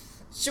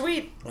 Should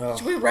we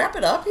wrap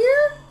it up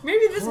here?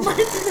 Maybe this might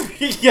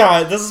be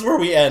Yeah, this is where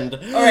we end.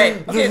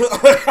 Alright, okay.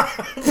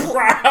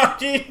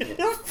 Rowdy.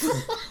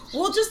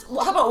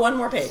 How about one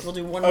more page? We'll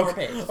do one more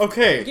page.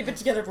 Okay. Keep it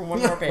together for one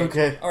more page.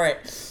 Okay. Alright.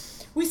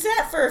 We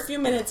sat for a few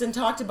minutes and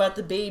talked about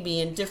the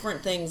baby and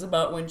different things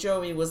about when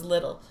Joey was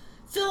little.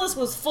 Phyllis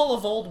was full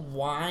of old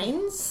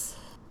wines.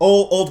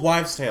 Old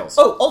wives' tales.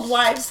 Oh, old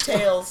wives'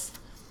 tales.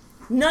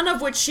 None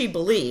of which she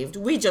believed.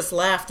 We just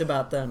laughed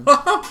about them.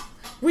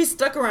 We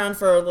stuck around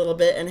for a little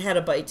bit and had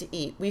a bite to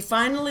eat. We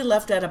finally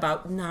left at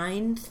about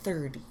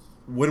 9:30.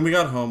 When we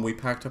got home, we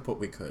packed up what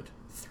we could,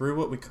 threw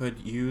what we could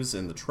use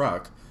in the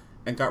truck,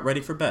 and got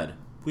ready for bed.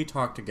 We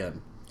talked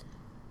again.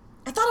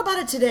 I thought about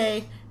it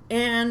today,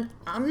 and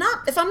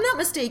if I'm not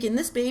mistaken,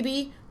 this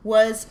baby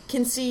was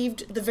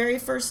conceived the very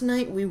first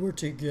night we were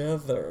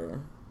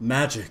together.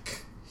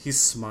 Magic. He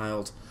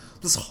smiled.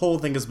 This whole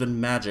thing has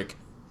been magic.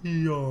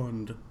 He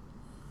yawned.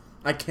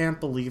 I can't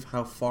believe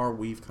how far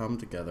we've come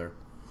together.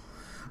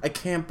 I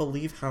can't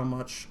believe how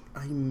much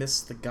I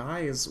miss the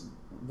guys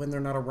when they're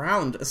not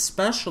around,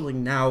 especially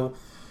now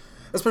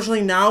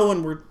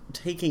when we're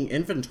taking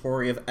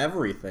inventory of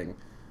everything.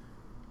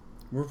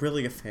 We're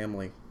really a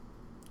family.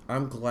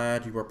 I'm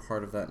glad you are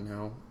part of that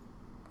now.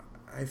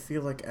 I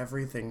feel like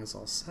everything is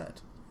all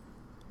set.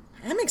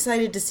 I'm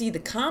excited to see the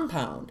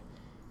compound.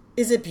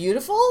 Is it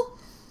beautiful?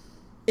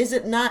 Is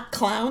it not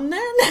clown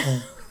there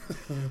now?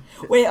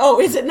 Wait,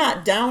 is it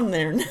not down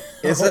there now?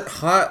 Is it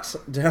hot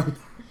down there?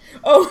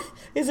 Oh,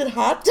 is it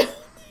hot down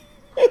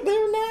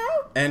there now?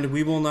 And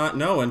we will not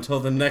know until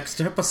the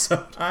next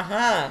episode.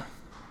 Uh-huh.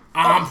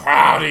 I'm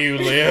proud of you,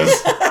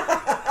 Liz.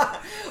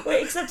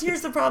 Wait, except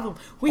here's the problem.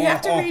 We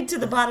have to read to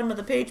the bottom of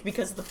the page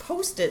because the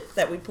Post-it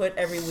that we put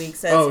every week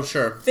says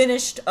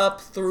finished up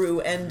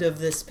through end of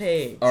this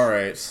page. All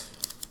right.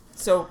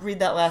 So read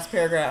that last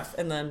paragraph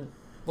and then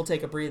we'll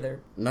take a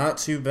breather. Not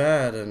too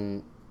bad,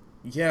 and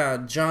yeah,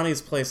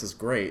 Johnny's place is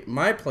great.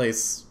 Our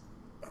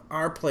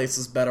place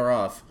is better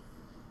off.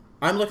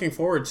 I'm looking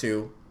forward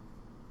to...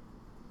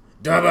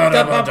 Well,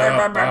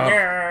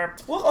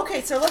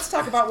 okay, so let's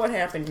talk about what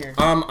happened here.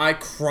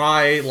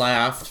 I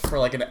laughed for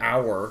like an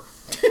hour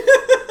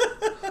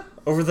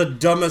over the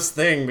dumbest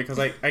thing because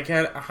I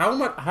can't...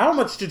 How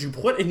much did you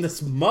put in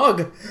this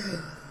mug?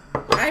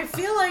 I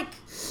feel like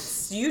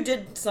you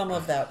did some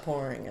of that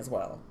pouring as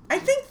well. I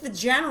think the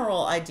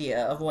general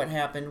idea of what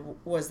happened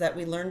was that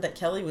we learned that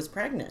Kelly was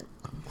pregnant.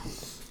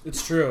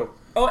 It's true.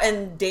 Oh,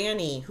 and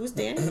Danny. Who's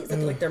Danny? Is it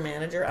like their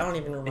manager? I don't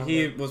even remember.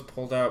 He was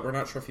pulled out. We're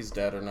not sure if he's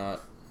dead or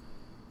not.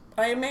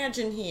 I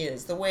imagine he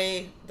is. The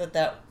way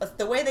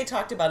the way they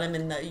talked about him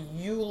in the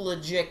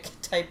eulogic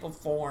type of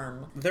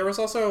form. There was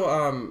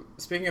also,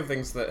 speaking of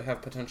things that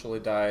have potentially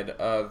died,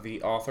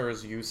 the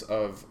author's use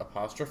of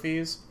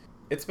apostrophes.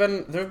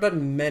 There have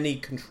been many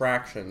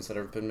contractions that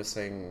have been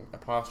missing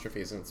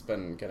apostrophes, and it's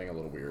been getting a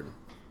little weird.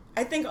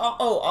 I think,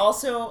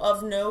 also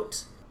of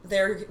note,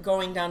 they're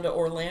going down to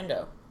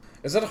Orlando.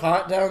 Is it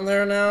hot down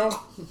there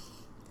now?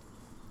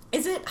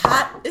 Is it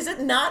hot? Is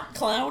it not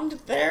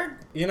clowned there?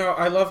 You know,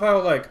 I love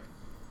how, like,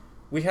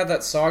 we had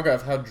that saga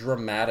of how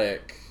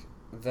dramatic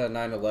the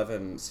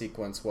 9/11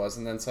 sequence was,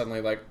 and then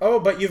suddenly, like, oh,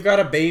 but you've got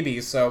a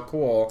baby, so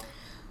cool.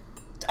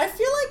 I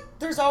feel like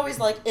there's always,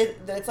 like,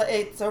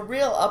 it's a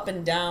real up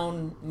and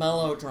down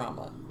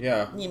melodrama.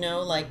 Yeah. You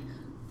know, like,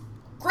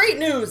 great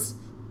news,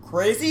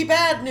 crazy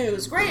bad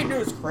news, great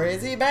news,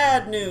 crazy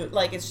bad news.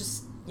 Like, it's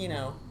just, you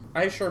know.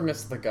 I sure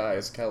miss the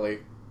guys, Kelly.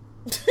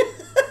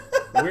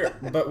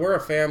 But we're a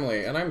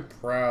family, and I'm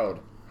proud.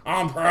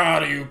 I'm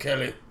proud of you,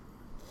 Kelly.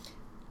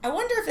 I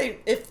wonder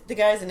if the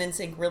guys in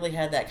NSYNC really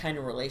had that kind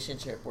of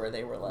relationship where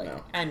they were like,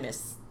 No. I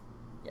miss,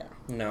 yeah.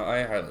 No,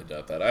 I highly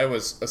doubt that. I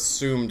was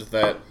assumed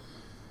that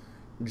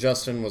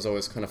Justin was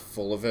always kind of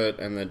full of it,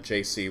 and that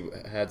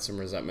JC had some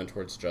resentment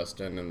towards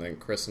Justin, and then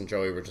Chris and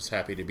Joey were just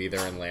happy to be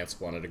there, and Lance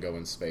wanted to go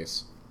in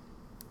space.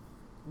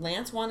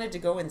 Lance wanted to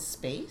go in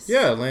space?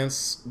 Yeah,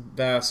 Lance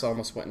Bass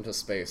almost went into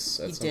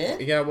space. He did?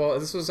 Point. Yeah, well,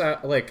 this was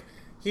at, like,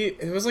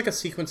 it was like a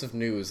sequence of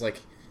news.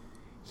 Like,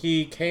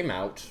 he came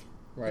out,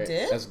 right, He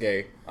did? as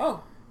gay.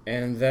 Oh.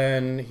 And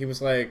then he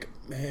was like,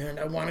 man,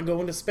 I want to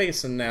go into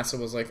space. And NASA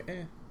was like,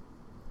 eh.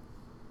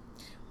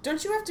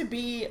 Don't you have to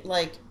be,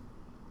 like,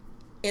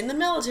 in the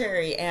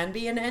military and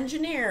be an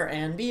engineer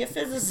and be a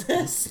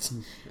physicist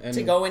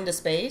to go into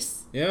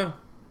space? Yeah.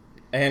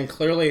 And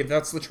clearly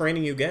that's the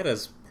training you get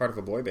as part of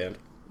a boy band.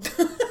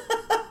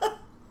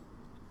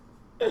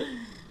 I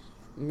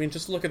mean,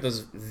 just look at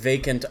those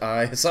vacant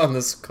eyes on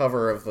this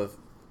cover of the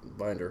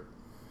binder.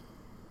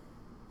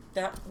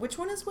 Which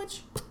one is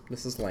which?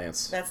 This is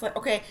Lance. That's like,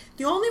 okay,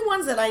 the only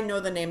ones that I know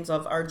the names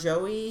of are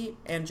Joey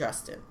and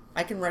Justin.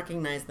 I can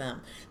recognize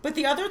them. But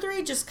the other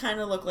three just kind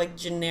of look like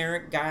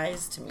generic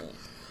guys to me.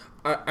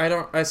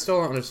 I still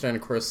don't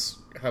understand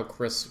how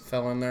Chris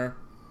fell in there.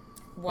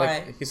 Why?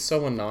 Like, he's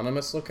so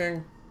anonymous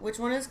looking. Which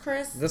one is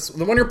Chris?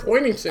 The one you're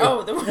pointing to.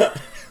 Oh, the one.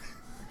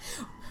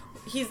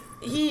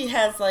 He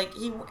has like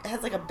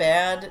a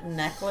bad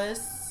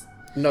necklace.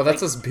 No,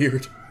 that's his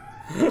beard.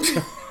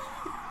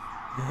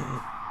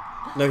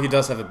 No, he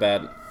does have a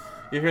bad.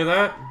 You hear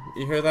that?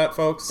 You hear that,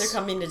 folks? They're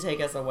coming to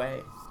take us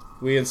away.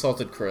 We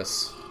insulted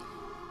Chris.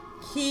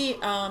 He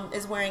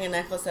is wearing a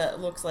necklace that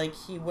looks like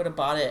he would have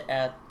bought it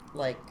at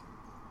like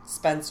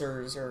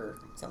Spencer's or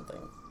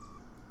something.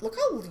 Look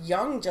how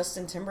young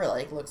Justin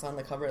Timberlake looks on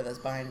the cover of this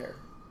binder.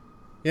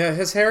 Yeah,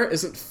 his hair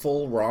isn't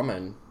full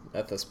ramen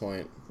at this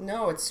point.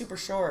 No, it's super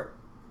short.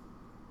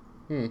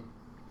 I'm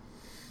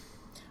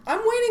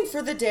waiting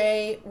for the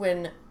day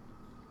when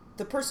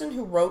the person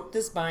who wrote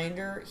this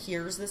binder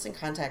hears this and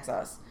contacts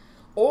us.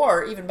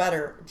 Or, even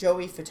better,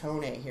 Joey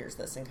Fatone hears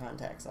this and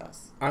contacts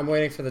us. I'm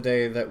waiting for the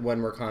day that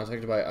when we're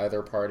contacted by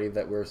either party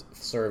that we're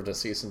served a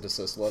cease and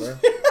desist letter.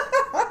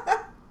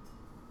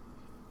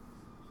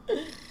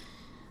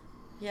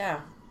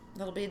 Yeah,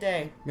 that'll be a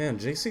day. Man,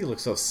 JC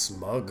looks so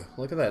smug.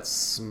 Look at that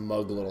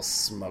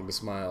smug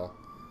smile.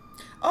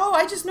 Oh,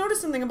 I just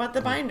noticed something about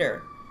the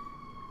binder.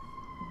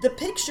 The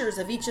pictures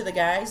of each of the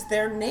guys,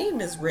 their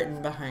name is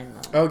written behind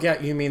them. Oh,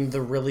 yeah, you mean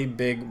the really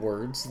big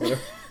words?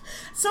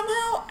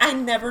 Somehow, I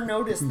never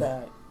noticed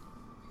that.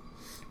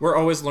 We're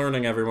always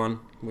learning,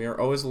 everyone. We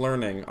are always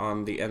learning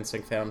on the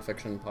NSYNC Fan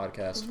Fiction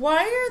podcast.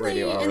 Why are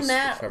they Radio in Hours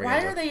that?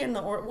 Extravaganza. Why are they in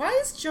the order? Why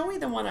is Joey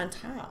the one on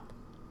top?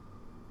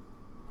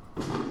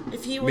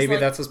 If he was Maybe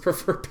like, that's his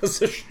preferred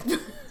position.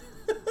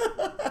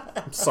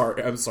 I'm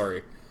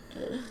sorry.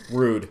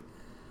 Rude.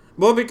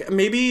 Well,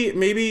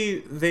 maybe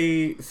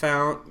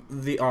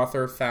the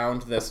author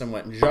found this and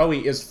went,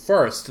 Joey is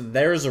first.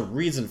 There's a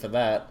reason for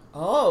that.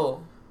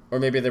 oh. Or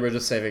maybe they were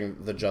just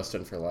saving the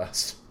Justin for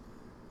last.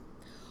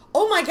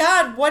 Oh my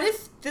god, what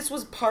if this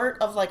was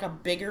part of like a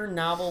bigger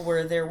novel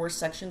where there were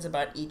sections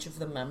about each of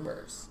the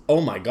members?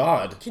 Oh my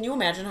god. Can you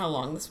imagine how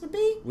long this would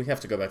be? We have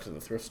to go back to the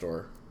thrift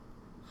store.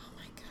 Oh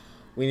my god.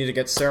 We need to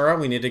get Sarah,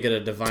 we need to get a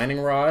divining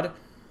rod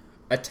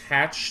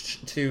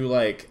attached to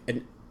like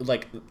a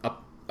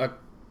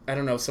I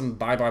don't know, some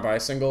bye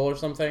single or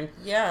something.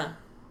 Yeah.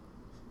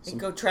 And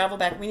go travel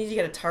back. We need to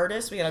get a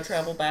TARDIS. We gotta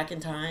travel back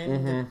in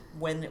time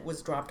when it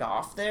was dropped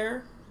off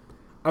there.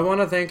 I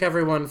want to thank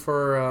everyone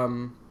for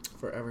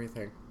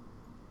everything.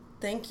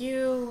 Thank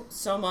you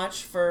so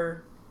much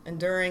for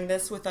enduring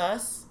this with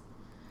us.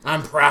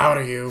 I'm proud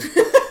of you.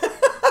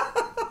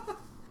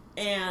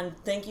 And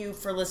thank you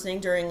for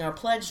listening during our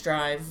pledge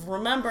drive.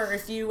 Remember,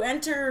 if you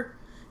enter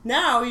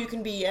now, you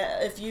can be,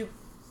 if you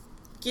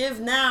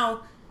give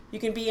now, you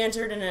can be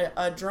entered in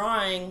a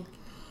drawing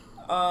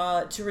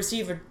to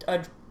receive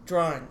a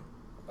drawing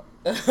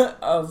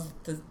of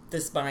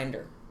this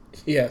binder.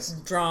 Yes.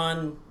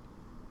 Drawn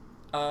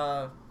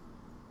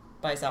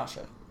by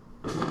Sasha.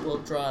 We'll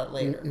draw it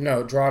later.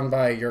 No, drawn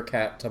by your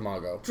cat,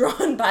 Tamago.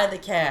 Drawn by the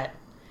cat.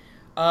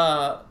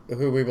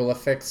 Who we will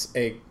affix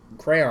a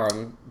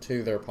crayon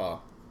to their paw.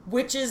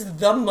 Which is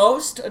the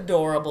most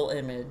adorable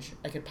image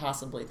I could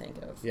possibly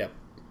think of. Yep.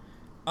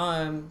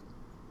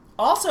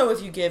 Also,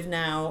 if you give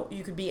now,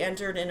 you could be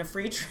entered in a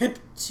free trip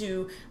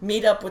to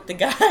meet up with the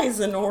guys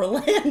in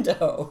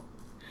Orlando.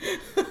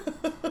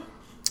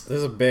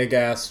 There's a big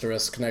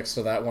asterisk next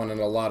to that one in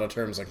a lot of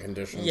terms and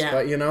conditions. Yeah.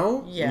 But,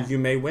 Yeah. you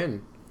may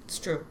win. It's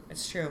true.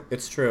 It's true.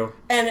 It's true.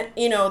 And,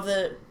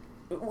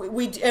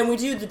 we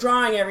do the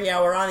drawing every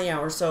hour on the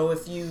hour, so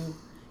if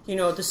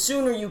the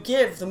sooner you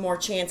give, the more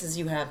chances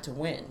you have to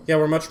win. Yeah,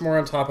 we're much more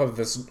on top of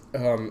this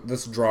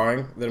this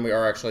drawing than we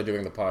are actually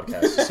doing the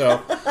podcast.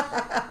 So,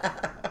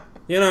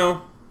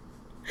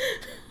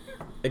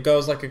 it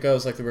goes like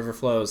the river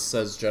flows,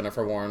 says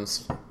Jennifer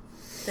Warnes.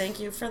 Thank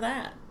you for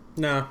that.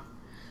 No.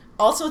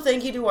 Also,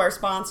 thank you to our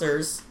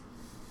sponsors,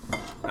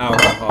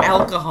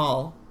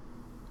 Alcohol.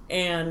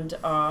 and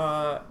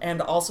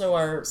also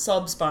our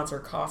sub-sponsor,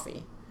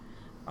 coffee,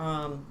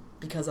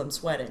 because I'm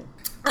sweating.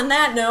 On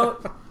that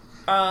note,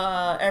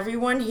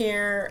 everyone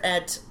here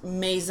at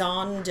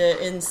Maison de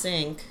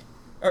NSYNC,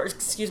 or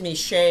excuse me,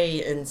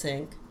 Chez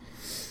NSYNC,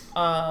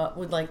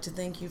 would like to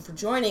thank you for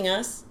joining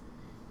us.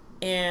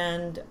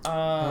 And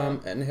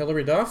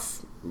Hillary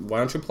Duff, why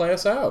don't you play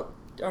us out?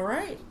 All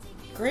right,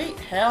 great.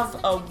 Have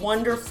a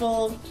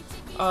wonderful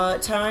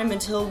time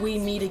until we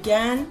meet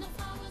again.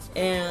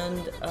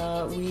 And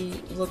we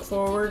look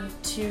forward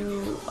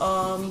to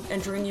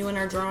entering you in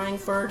our drawing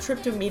for our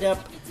trip to meet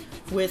up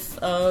with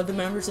the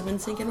members of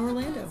NSYNC in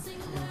Orlando.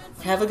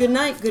 Have a good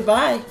night.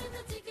 Goodbye.